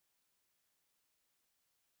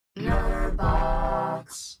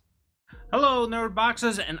Hello nerd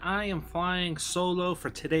boxes, and I am flying solo for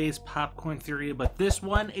today's popcorn theory, but this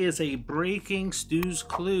one is a breaking Stu's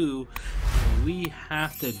clue. We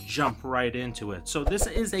have to jump right into it. So this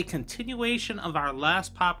is a continuation of our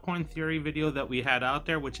last popcorn theory video that we had out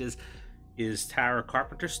there, which is Tara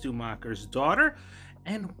Carpenter Stumacher's daughter,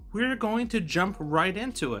 and we're going to jump right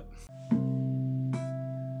into it.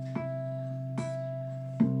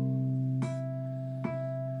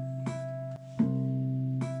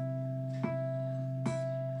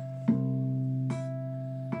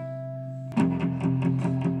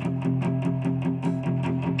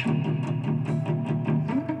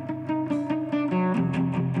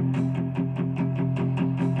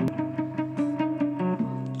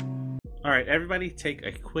 Alright, everybody take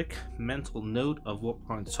a quick mental note of what we're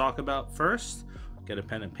going to talk about first. Get a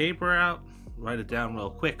pen and paper out, write it down real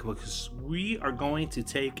quick, because we are going to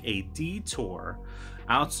take a detour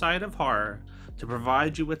outside of horror to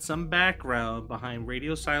provide you with some background behind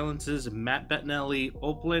Radio Silence's Matt Bettinelli,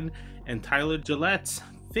 Oakland, and Tyler Gillette's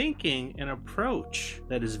thinking and approach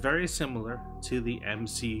that is very similar to the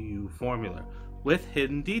MCU formula, with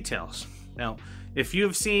hidden details. Now, if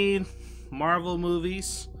you've seen Marvel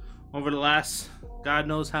movies over the last God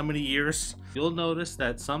knows how many years, you'll notice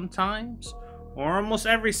that sometimes, or almost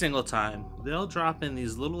every single time, they'll drop in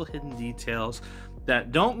these little hidden details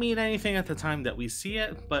that don't mean anything at the time that we see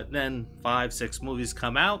it, but then 5-6 movies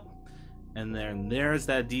come out, and then there's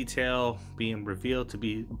that detail being revealed to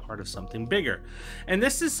be part of something bigger. And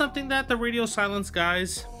this is something that the Radio Silence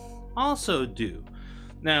guys also do.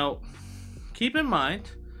 Now, keep in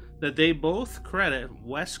mind that they both credit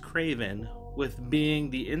Wes Craven with being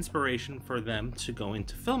the inspiration for them to go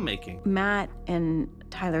into filmmaking. Matt and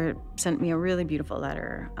Tyler sent me a really beautiful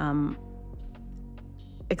letter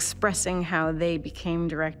expressing how they became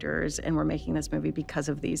directors and were making this movie because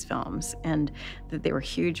of these films, and that they were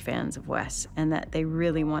huge fans of Wes, and that they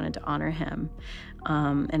really wanted to honor him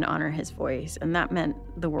and honor his voice. And that meant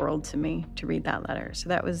the world to me to read that letter. So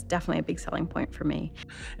that was definitely a big selling point for me.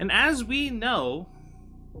 And as we know,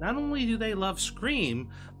 not only do they love Scream,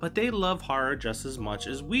 but they love horror just as much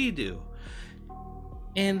as we do.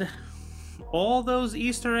 And all those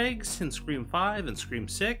Easter eggs in Scream 5 and Scream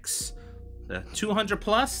 6, the 200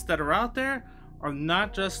 plus that are out there, are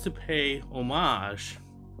not just to pay homage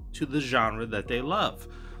to the genre that they love.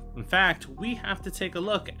 In fact, we have to take a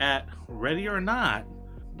look at Ready or Not,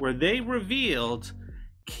 where they revealed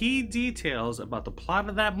key details about the plot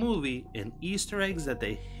of that movie and Easter eggs that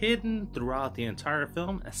they hidden throughout the entire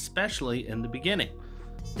film, especially in the beginning.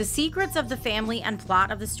 The secrets of the family and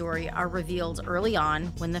plot of the story are revealed early on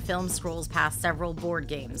when the film scrolls past several board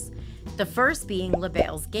games. The first being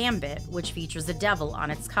LaBelle's Gambit, which features a devil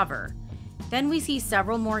on its cover. Then we see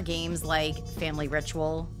several more games like Family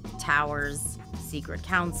Ritual, Towers, Secret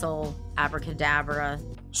Council, Abracadabra.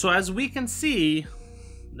 So as we can see,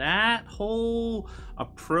 that whole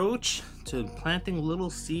approach to planting little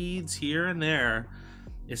seeds here and there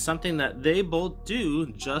is something that they both do,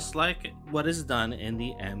 just like what is done in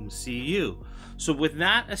the MCU. So with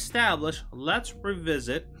that established, let's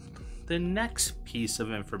revisit the next piece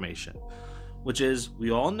of information, which is,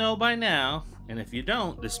 we all know by now, and if you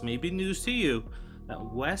don't, this may be news to you, that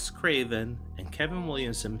Wes Craven and Kevin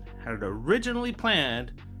Williamson had originally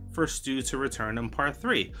planned for Stu to return in part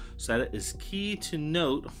 3, so that is key to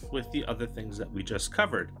note with the other things that we just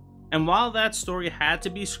covered. And while that story had to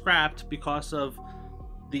be scrapped because of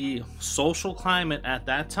the social climate at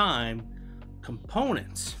that time,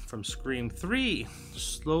 components from Scream 3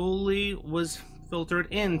 slowly was filtered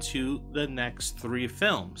into the next 3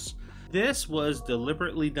 films. This was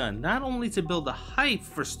deliberately done, not only to build the hype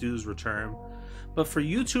for Stu's return, but for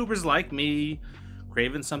YouTubers like me,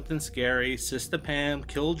 Craven Something Scary, Sister Pam,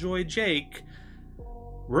 Killjoy Jake,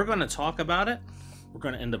 we're going to talk about it. We're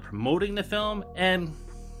going to end up promoting the film, and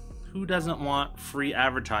who doesn't want free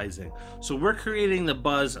advertising? So we're creating the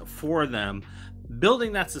buzz for them,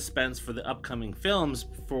 building that suspense for the upcoming films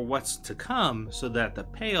for what's to come, so that the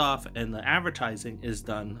payoff and the advertising is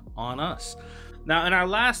done on us. Now, in our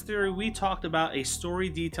last theory, we talked about a story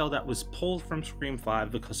detail that was pulled from Scream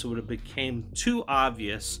 5 because it would have became too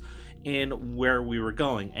obvious in where we were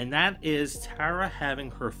going, and that is Tara having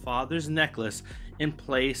her father's necklace in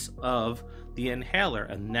place of the inhaler,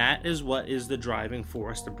 and that is what is the driving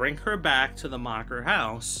force to bring her back to the Macher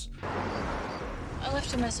house. I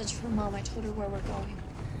left a message for Mom. I told her where we're going.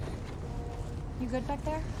 You good back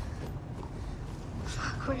there?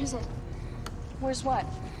 Where is it? Where's what?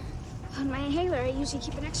 On my inhaler. I usually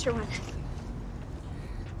keep an extra one.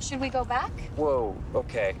 Should we go back? Whoa,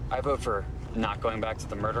 okay. I vote for Not going back to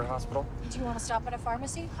the murder hospital? Do you want to stop at a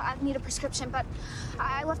pharmacy? I need a prescription, but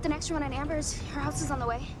I left an extra one at Amber's. Her house is on the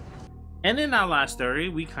way. And in our last story,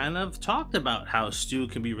 we kind of talked about how Stu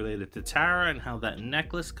can be related to Tara and how that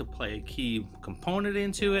necklace could play a key component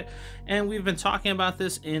into it. And we've been talking about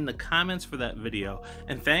this in the comments for that video.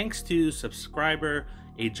 And thanks to subscriber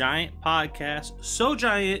A Giant Podcast, so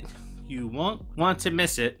giant you won't want to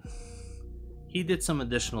miss it, he did some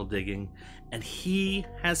additional digging and he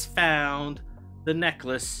has found the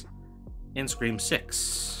necklace in Scream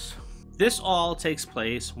 6. This all takes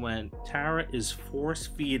place when Tara is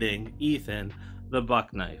force-feeding Ethan the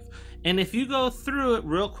buck knife. And if you go through it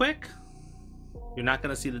real quick, you're not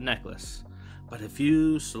going to see the necklace. But if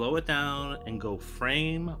you slow it down and go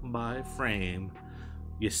frame by frame,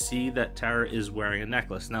 you see that Tara is wearing a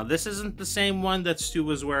necklace. Now, this isn't the same one that Stu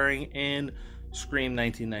was wearing in Scream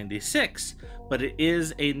 1996, but it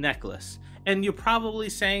is a necklace. And you're probably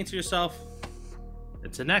saying to yourself,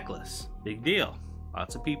 it's a necklace. Big deal.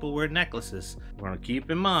 Lots of people wear necklaces. We're going to keep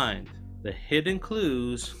in mind the hidden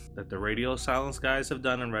clues that the Radio Silence guys have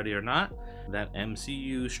done in Ready or Not, that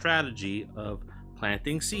MCU strategy of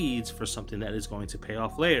planting seeds for something that is going to pay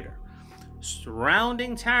off later.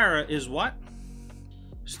 Surrounding Tara is what?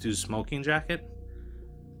 Stu's smoking jacket,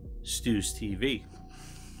 Stu's TV.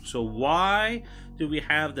 So why do we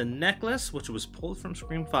have the necklace, which was pulled from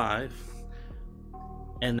Scream 5,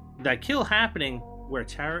 and that kill happening where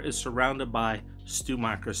Tara is surrounded by Stu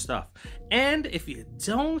Macher's stuff? And if you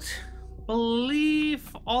don't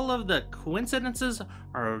believe all of the coincidences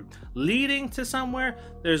are leading to somewhere,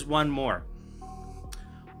 there's one more.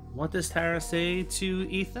 What does Tara say to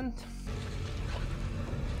Ethan?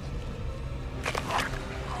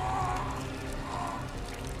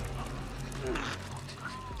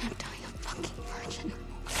 I'm dying a fucking virgin.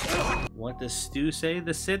 What does Stu say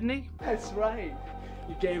to Sydney? That's right.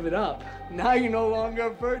 You gave it up. Now you're no longer a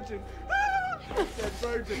virgin. That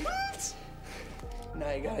virgin.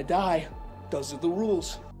 Now you gotta die. Those are the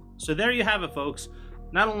rules. So there you have it, folks.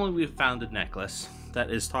 Not only we've found a necklace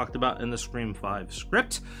that is talked about in the Scream 5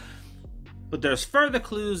 script, but there's further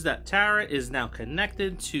clues that Tara is now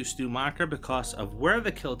connected to Stu Macher because of where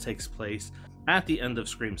the kill takes place at the end of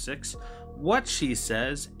Scream 6, what she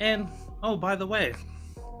says, and oh, by the way,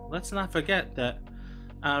 let's not forget that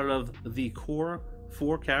out of the core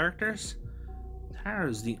 4 characters, Tara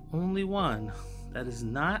is the only one that is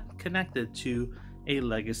not connected to a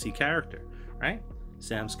legacy character, right?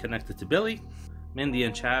 Sam's connected to Billy, Mindy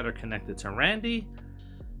and Chad are connected to Randy,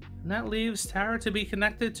 and that leaves Tara to be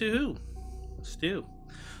connected to who? Stu.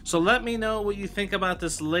 So let me know what you think about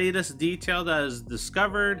this latest detail that is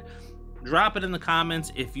discovered. Drop it in the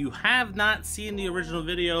comments. If you have not seen the original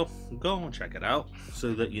video, go and check it out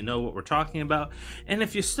so that you know what we're talking about. And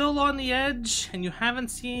if you're still on the edge and you haven't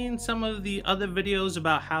seen some of the other videos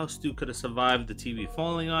about how Stu could have survived the TV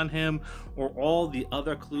falling on him or all the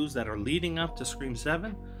other clues that are leading up to Scream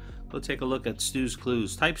 7, go take a look at Stu's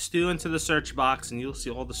clues. Type Stu into the search box and you'll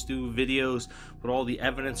see all the Stu videos with all the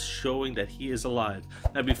evidence showing that he is alive.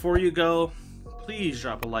 Now before you go, please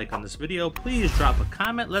drop a like on this video. Please drop a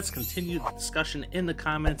comment. Let's continue the discussion in the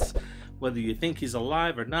comments. Whether you think he's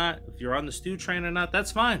alive or not, if you're on the Stu train or not,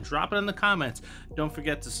 that's fine. Drop it in the comments. Don't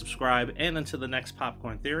forget to subscribe. And until the next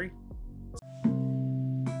Popcorn Theory,